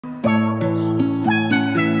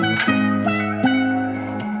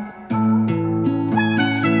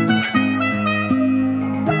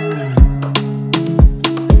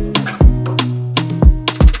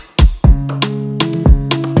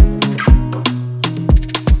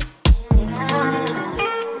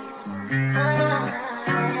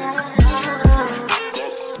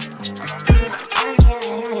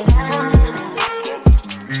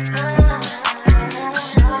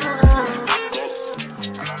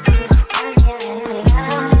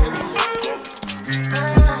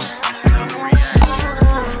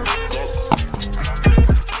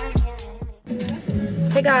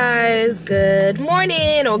Hey guys, good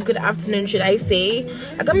morning or good afternoon should I say.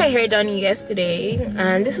 I got my hair done yesterday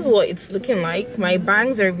and this is what it's looking like. My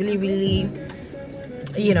bangs are really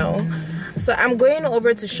so I'm going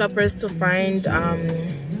over to Shoppers to find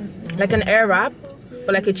like an air wrap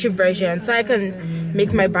or like a cheap version so I can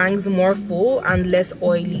make my bangs more full and less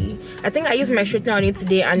oily. I think I used my straightener on it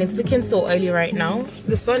today and it's looking so oily right now.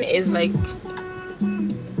 The sun is like,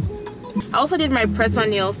 I also did my press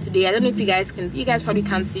on nails today. I don't know if you guys probably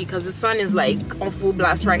can't see because the sun is like on full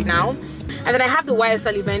blast right now. And then I have the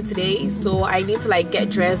YSL event today, so I need to like get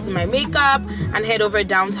dressed, do my makeup and head over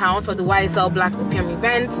downtown for the YSL Black Opium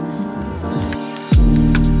event.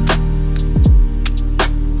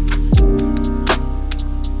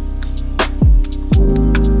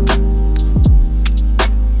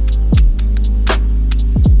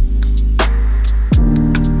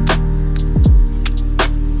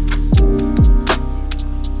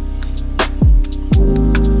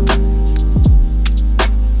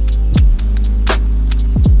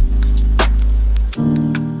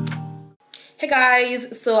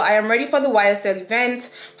 Guys, so I am ready for the YSL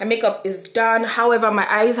event. My makeup is done. However, my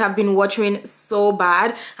eyes have been watering so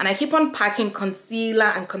bad and I keep on packing concealer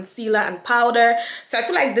and powder, so I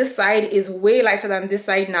feel like this side is way lighter than this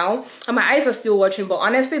side now and my eyes are still watering, but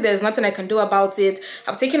honestly there's nothing I can do about it.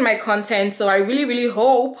 I've taken my content, so I really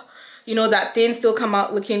hope that things still come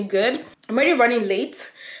out looking good. I'm already running late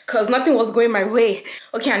because nothing was going my way.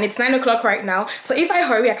 Okay, and it's 9 o'clock right now, so if I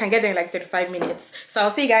hurry I can get there in like 35 minutes. So I'll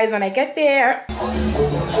see you guys when I get there. Hey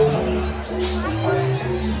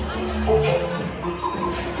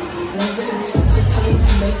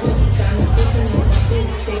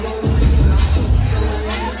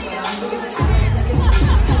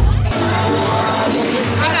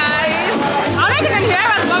guys, I don't know if you can hear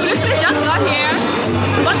us, but we literally just got here.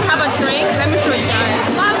 I'm about to have a drink. Let me show you guys.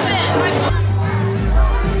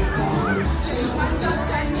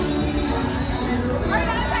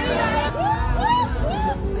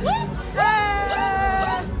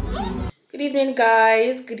 Good evening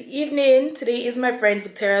guys, good evening. Today is my friend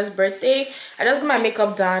Victoria's birthday. I just got my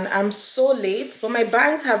makeup done. I'm so late, but my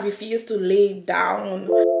bangs have refused to lay down.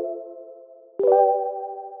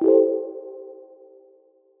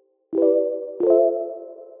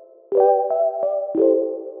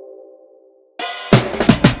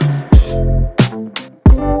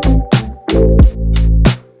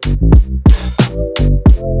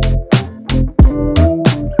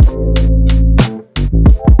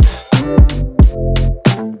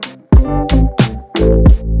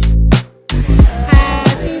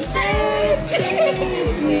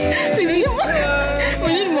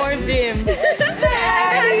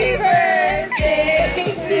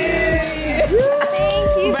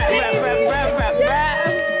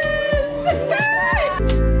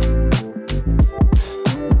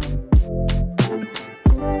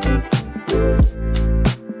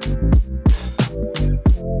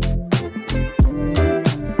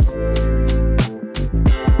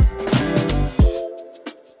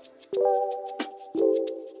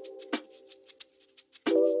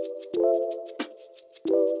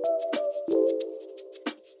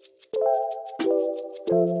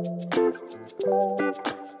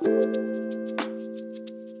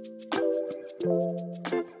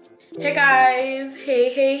 Hey guys,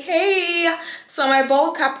 hey, so my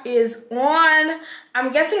ball cap is on.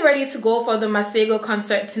 I'm getting ready to go for the Masego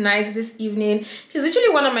concert tonight, this evening. He's literally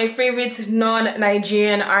one of my favorite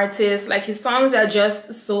non-Nigerian artists. Like, his songs are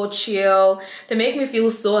just so chill. They make me feel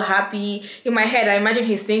so happy. In my head I imagine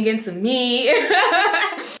he's singing to me.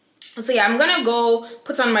 So yeah, I'm gonna go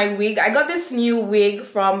put on my wig. I got this new wig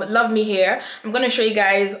from LuvMe hair. I'm gonna show you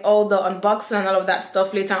guys all the unboxing and all of that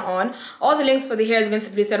stuff later on. All the links for the hair is going to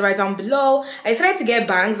be listed right down below. I decided to get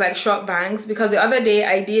bangs, like short bangs, because the other day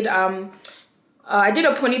I did a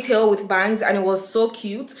ponytail with bangs and it was so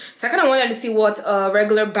cute. So I kind of wanted to see what a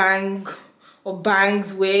regular bang or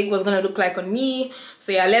bangs wig was gonna look like on me.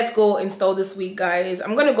 So yeah, let's go install this wig, guys.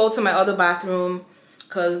 I'm gonna go to my other bathroom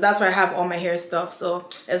because that's where I have all my hair stuff, so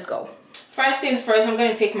let's go. First things first, I'm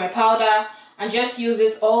gonna take my powder and just use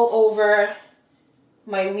this all over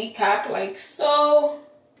my wig cap, like so.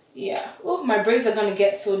 Yeah. Oh, my braids are gonna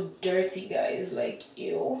get so dirty, guys, like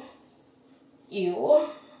ew.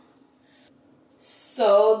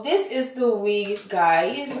 So this is the wig,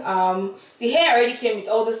 guys. The hair already came with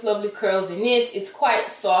all these lovely curls in it. It's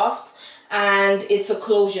quite soft and it's a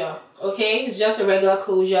closure. Okay, it's just a regular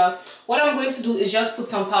closure. What I'm going to do is just put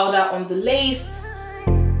some powder on the lace.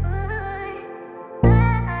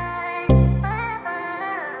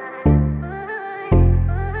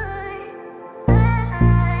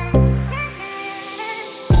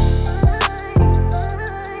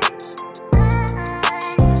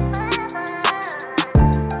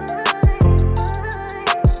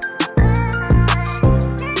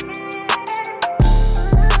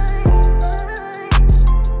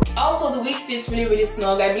 really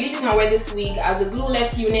snug. I believe you can wear this wig as a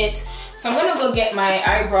glueless unit. So I'm gonna go get my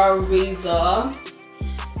eyebrow razor.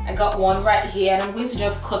 I got one right here, and I'm going to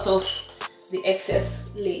just cut off the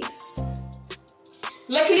excess lace.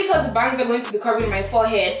 Luckily, because the bangs are going to be covering my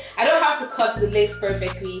forehead, I don't have to cut the lace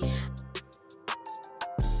perfectly.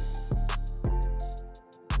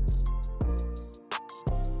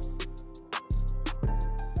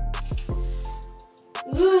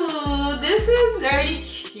 Ooh, this is very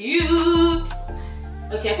cute.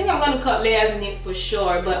 Okay, I think I'm gonna cut layers in it for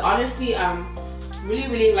sure, but honestly, I'm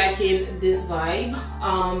really liking this vibe.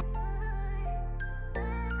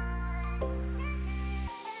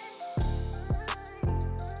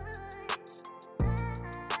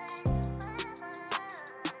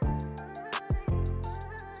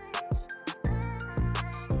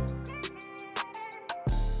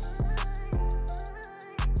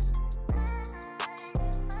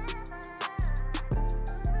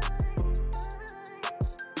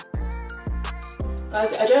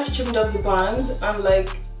 Guys, I just trimmed up the bangs and like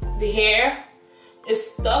the hair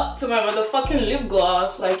is stuck to my motherfucking lip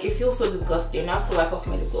gloss. Like, it feels so disgusting. I have to wipe off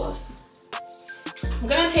my lip gloss. I'm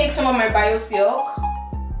gonna take some of my bio silk,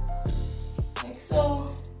 like so.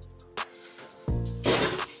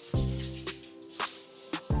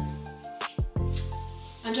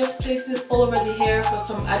 And just place this all over the hair for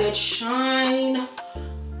some added shine.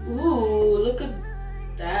 Ooh, look at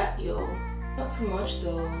that, yo. Not too much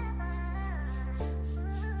though.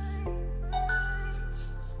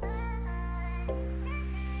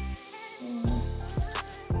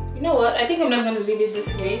 You know what? I think I'm just gonna leave it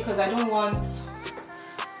this way because I don't want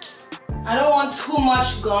too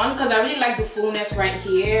much gone, because I really like the fullness right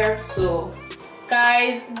here. So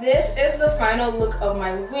guys, this is the final look of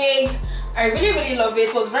my wig. I really love it.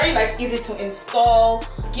 It was very like easy to install.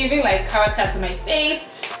 It's giving like character to my face.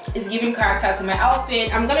 It's giving character to my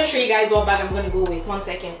outfit. I'm gonna show you guys what bag I'm gonna go with. 1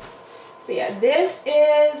 second. So yeah, this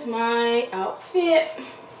is my outfit.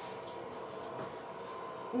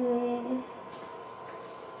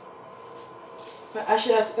 My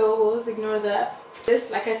ashy ass elbows, ignore that.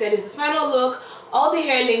 This, like I said, is the final look. All the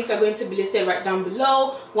hair links are going to be listed right down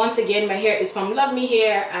below. Once again, my hair is from LuvMe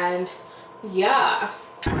Hair, and yeah.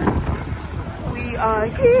 We are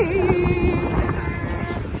here.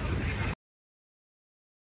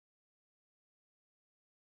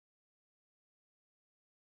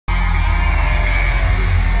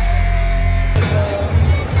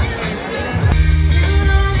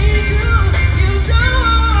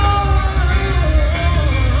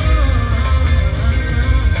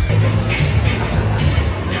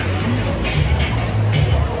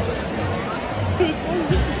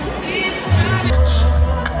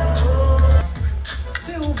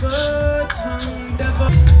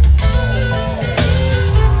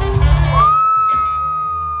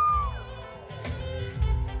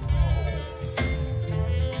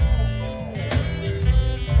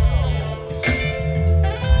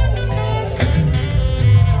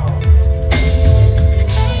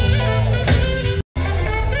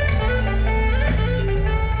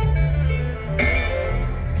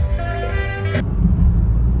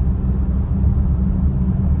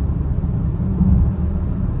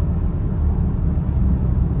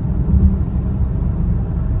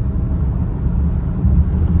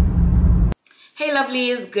 Hey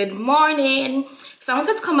lovelies, good morning. So I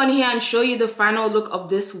wanted to come on here and show you the final look of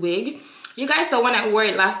this wig. You guys saw when I wore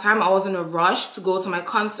it last time, I was in a rush to go to my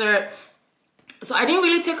concert, so I didn't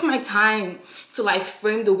really take my time to like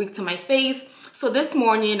frame the wig to my face. So this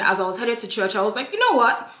morning as I was headed to church, I was like, you know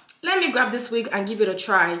what, let me grab this wig and give it a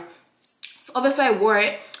try. So obviously I wore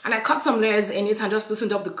it and I cut some layers in it and just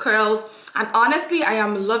loosened up the curls, and honestly I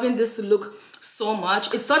am loving this look so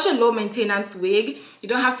much. It's such a low maintenance wig. You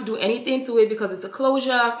don't have to do anything to it because it's a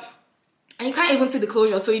closure, and you can't even see the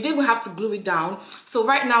closure, so you didn't even have to glue it down. So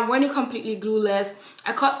right now I'm wearing it completely glueless.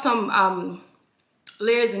 I cut some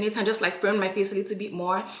layers in it and just like framed my face a little bit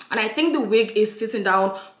more, and I think the wig is sitting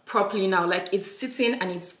down properly now. Like, it's sitting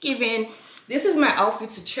and it's giving. This is my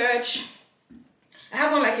outfit to church. I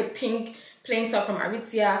have on like a pink plain top from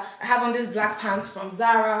Aritzia. I have on these black pants from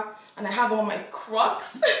Zara, and I have on my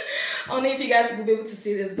Crocs. I don't know if you guys will be able to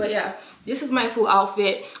see this, but yeah, this is my full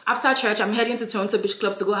outfit. After church, I'm heading to Toronto Beach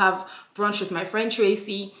Club to go have brunch with my friend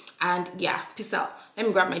Tracy, and yeah, peace out. Let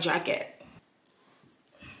me grab my jacket.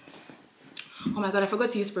 Oh my god, I forgot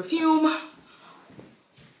to use perfume.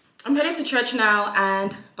 I'm heading to church now,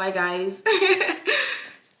 and bye guys.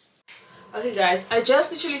 Okay guys, I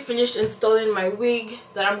just literally finished installing my wig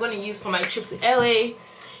that I'm going to use for my trip to LA.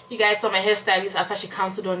 You guys saw my hairstylist after she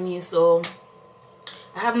counted on me, so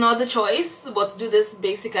I have no other choice but to do this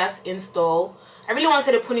basic ass install. I really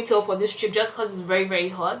wanted a ponytail for this trip just because it's very, very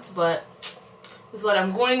hot, but this is what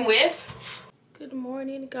I'm going with. Good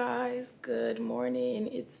morning, guys. Good morning.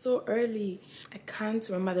 It's so early. I can't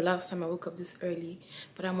remember the last time I woke up this early,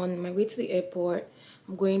 but I'm on my way to the airport.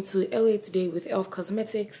 I'm going to LA today with e.l.f.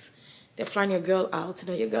 Cosmetics. They're flying your girl out. You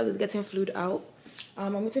know, your girl is getting flued out.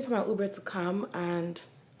 I'm waiting for my Uber to come, and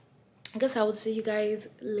I guess I will see you guys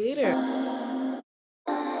later.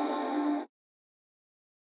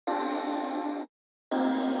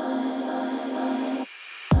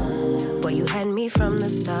 Boy, you had me from the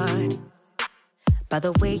start. By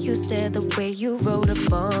the way you stared, the way you wrote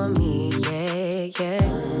up on me, yeah, yeah.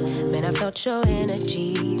 Man, I felt your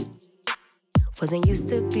energy. Wasn't used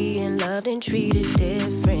to being loved and treated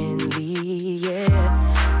differently,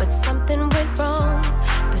 yeah. But something went wrong,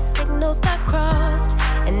 the signals got crossed,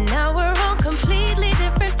 and now we're on completely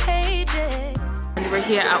different pages. And we're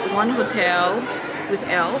here at one hotel with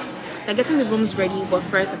e.l.f. They're getting the rooms ready, but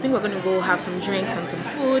first I think we're gonna go have some drinks and some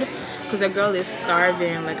food, because our girl is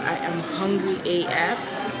starving. Like, I am hungry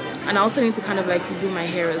AF. And I also need to kind of like do my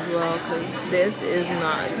hair as well, because this is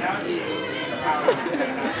not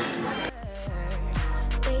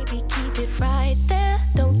Baby, keep it right there,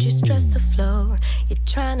 don't you stress the flow. You're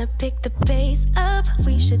trying to pick the pace up,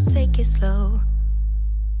 we should take it slow.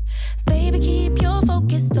 Baby, keep your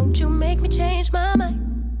focus, don't you make me change my mind.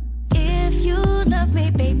 If you love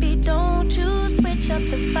me, baby, don't you switch up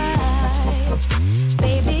the vibe.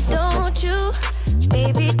 Baby, don't you,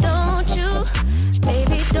 baby, don't you,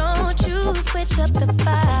 baby, don't you switch up the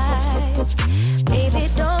vibe. Baby,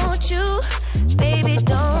 don't you, baby,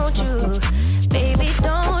 don't you, baby,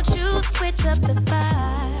 don't you switch up the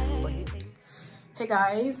vibe. Hey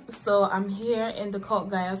guys, so I'm here in the Cult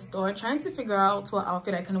Gaia store trying to figure out what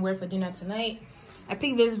outfit I can wear for dinner tonight. I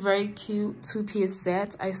picked this very cute two-piece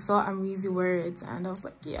set. I saw Amrezy wear it and I was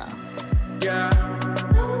like, yeah.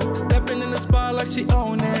 Stepping in the spot like she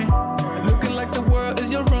own it. Looking like the world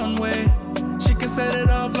is your runway. She can set it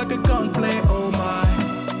off like a gunplay. Oh my,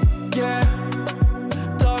 yeah.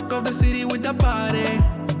 Talk of the city with that body.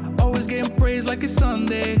 Always getting praised like it's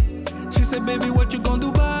Sunday. She said, baby, what you gonna do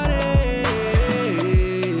about it?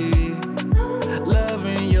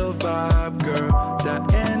 Loving your vibe, girl.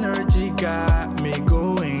 That energy got me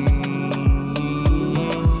going.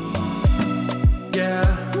 Yeah,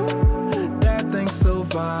 that thing's so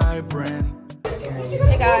vibrant.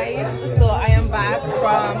 Hey guys, so I am back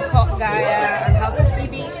from Cult Gaia and House of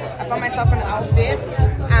CB. I found myself an outfit,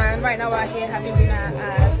 and right now we're here having dinner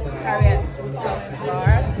at Harriet's rooftop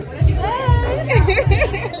bar.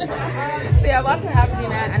 So yeah, about to have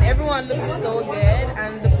dinner, and everyone looks so good,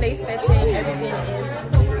 and the place setting, everything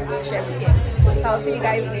is chef's kiss. So I'll see you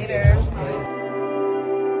guys later.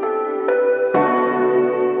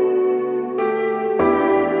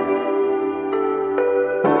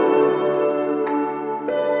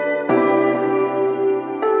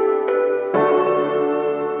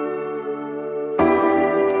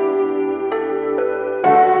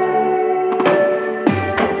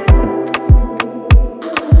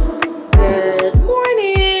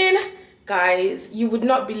 Guys, you would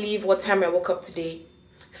not believe what time I woke up today.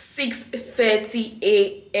 6:30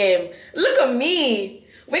 a.m. Look at me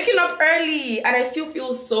waking up early, and I still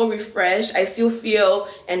feel so refreshed. I still feel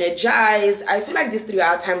energized. I feel like this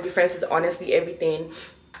 3-hour time difference is honestly everything.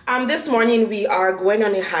 This morning we are going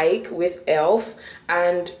on a hike with e.l.f.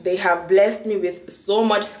 and they have blessed me with so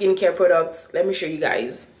much skincare products. Let me show you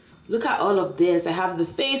guys. Look at all of this. I have the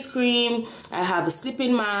face cream, I have a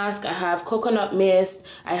sleeping mask, I have coconut mist,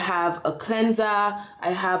 I have a cleanser,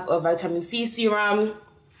 I have a vitamin C serum.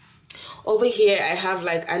 Over here I have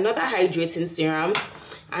like another hydrating serum,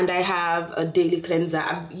 and I have a daily cleanser.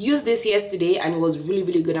 I used this yesterday and it was really,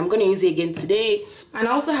 really good. I'm gonna use it again today. And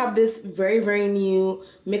I also have this very, very new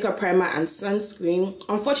makeup primer and sunscreen.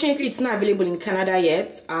 Unfortunately, it's not available in Canada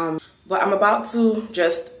yet. But I'm about to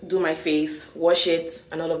just do my face, wash it,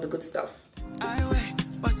 and all of the good stuff. And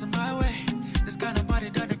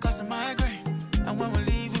when we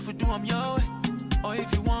leave, if we do, I'm your way. Or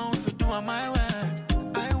if you want, if we do, I'm my way.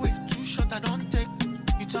 I wait, too short, I don't take.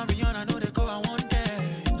 You tell me on, I know they go, I want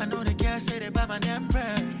day. I know they can't say they buy my name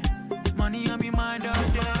bread. Money on me mind all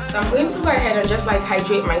day. So I'm going to go ahead and just like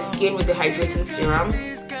hydrate my skin with the hydrating serum.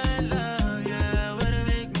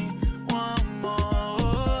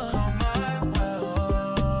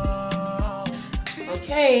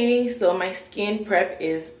 Okay, so my skin prep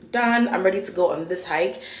is done. I'm ready to go on this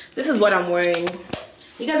hike. This is what I'm wearing.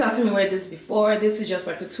 You guys have seen me wear this before. This is just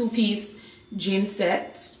like a two-piece jean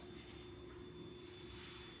set.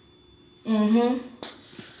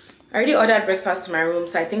 I already ordered breakfast to my room,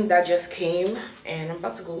 so I think that just came and I'm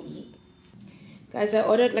about to go eat. Guys, I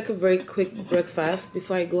ordered like a very quick breakfast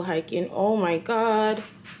before I go hiking. Oh my god,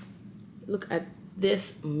 look at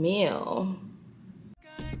this meal.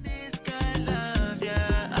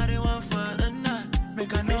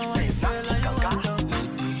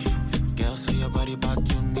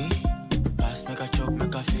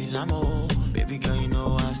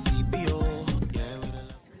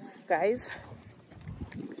 Guys,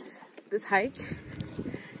 this hike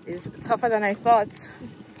is tougher than I thought,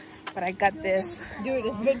 but I got this. Dude,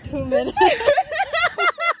 it's been 2 minutes.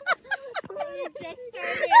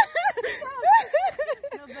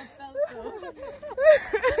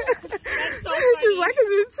 She's like,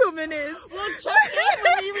 it's been 2 minutes. We'll check in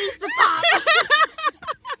when we reach the top.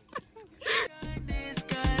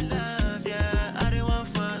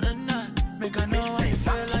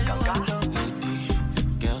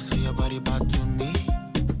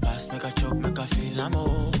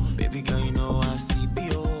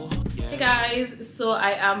 Hey guys, so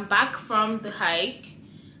I am back from the hike.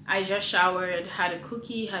 I just showered, had a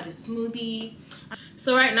cookie, had a smoothie.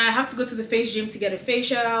 So right now I have to go to the face gym to get a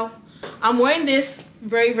facial. I'm wearing this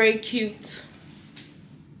very cute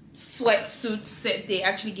sweatsuit set they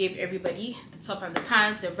actually gave everybody, the top and the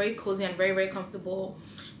pants. They're very cozy and very comfortable.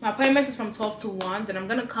 My appointment is from 12 to 1. Then I'm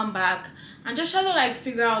gonna come back and just try to like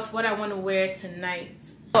figure out what I want to wear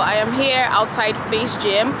tonight. So I am here outside Face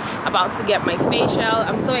Gym about to get my facial.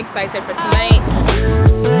 I'm so excited for tonight.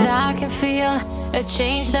 But I can feel a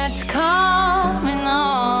change that's coming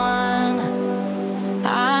on.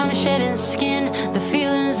 I'm shedding skin, the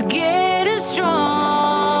feeling's getting strong.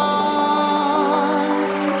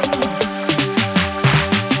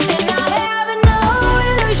 And I have no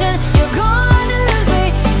illusion you're gonna lose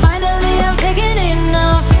me. Finally I'm taking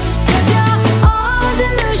enough. 'Cause you're all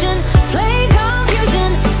delusion, play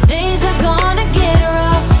confusion. Days are gonna get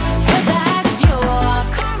rough, but that's your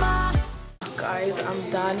karma. Guys, I'm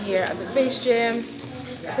done here at the Face Gym.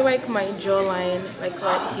 I feel like my jawline, like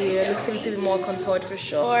right here, looks a little bit more contoured for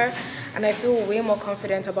sure, and I feel way more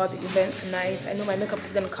confident about the event tonight. I know my makeup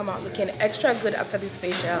is gonna come out looking extra good after this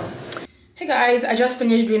facial. Hey guys, I just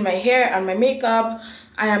finished doing my hair and my makeup.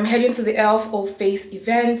 I am heading to the LuvMe Face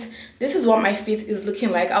event. This is what my face is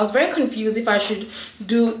looking like. I was very confused if I should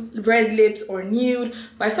do red lips or nude,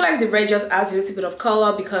 but I feel like the red just adds a little bit of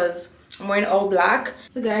color because I'm wearing all black.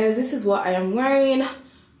 So guys, this is what I am wearing.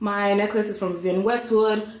 My necklace is from Vivienne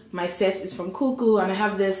Westwood, my set is from Cuckoo, and I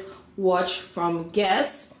have this watch from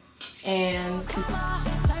Guess. And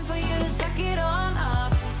Time for you to suck it on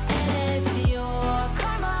up. And it's your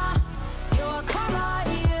karma, you're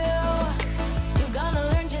gonna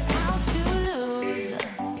learn just how to lose.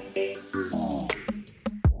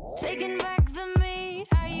 Taking back the me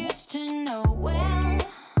I used to know well,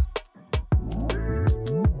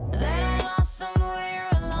 that I lost somewhere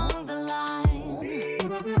along the line.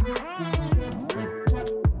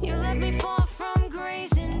 You let me fall from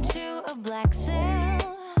grace into a black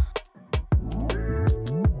cell.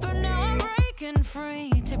 But now I'm breaking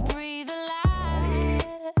free to breathe alive.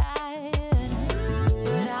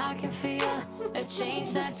 But I can feel a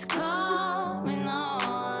change that's coming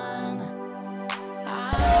on.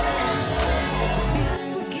 The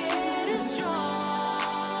feeling's getting strong.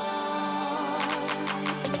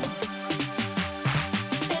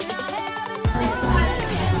 And I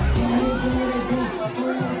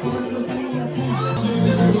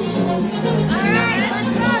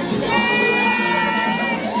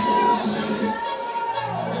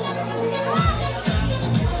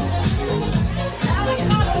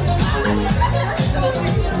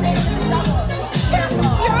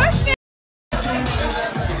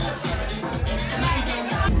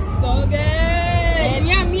so good!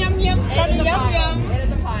 Yum, yum, yum, yum, yum. It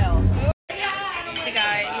is a pile. Hey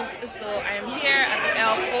guys, so I am here at the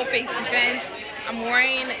LuvMe Face event. I'm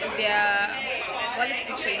wearing their, what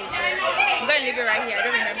lipstick shade is this? I'm gonna leave it right here, I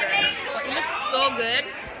don't remember. But it looks so good.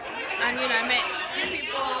 And you know, I met a few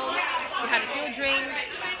people, we had a few drinks,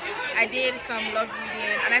 I did some love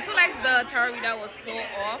reading, and I feel like the tarot reader was so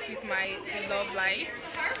off with my love life.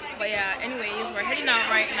 But yeah, anyways, we're heading out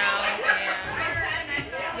right now, and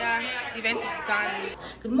yeah, the event is done.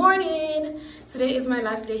 Good morning! Today is my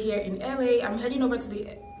last day here in LA. I'm heading over to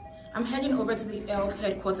the LuvMe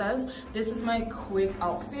headquarters. This is my quick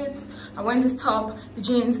outfit. I'm wearing this top, the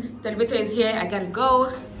jeans, the elevator is here, I gotta go.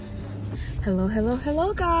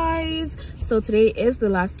 Hello guys. So today is the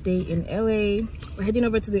last day in LA. We're heading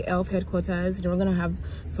over to the LuvMe headquarters. Then we're gonna have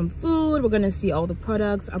some food, we're gonna see all the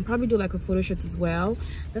products. I'll probably do like a photo shoot as well.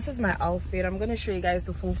 This is my outfit. I'm gonna show you guys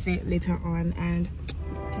the full fit later on, and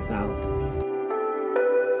peace out.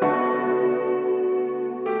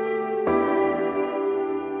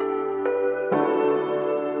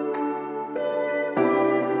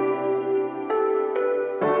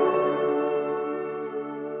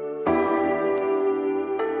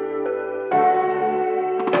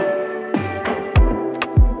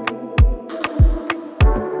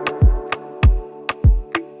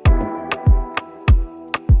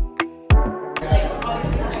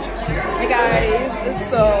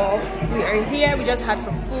 So we are here. We just had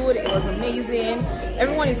some food. It was amazing.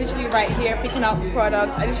 Everyone is literally right here picking out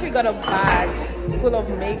products. I literally got a bag full of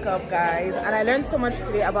makeup, guys, and I learned so much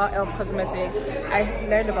today about e.l.f. Cosmetics. I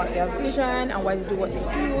learned about their vision and why they do what they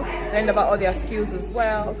do. I learned about all their skills as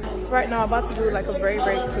well. So right now I'm about to do like a very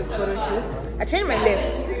quick photo shoot. I changed my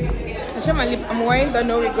lip. I'm wearing the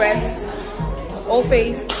No Regrets All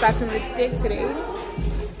Face satin lipstick today,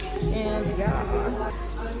 and yeah.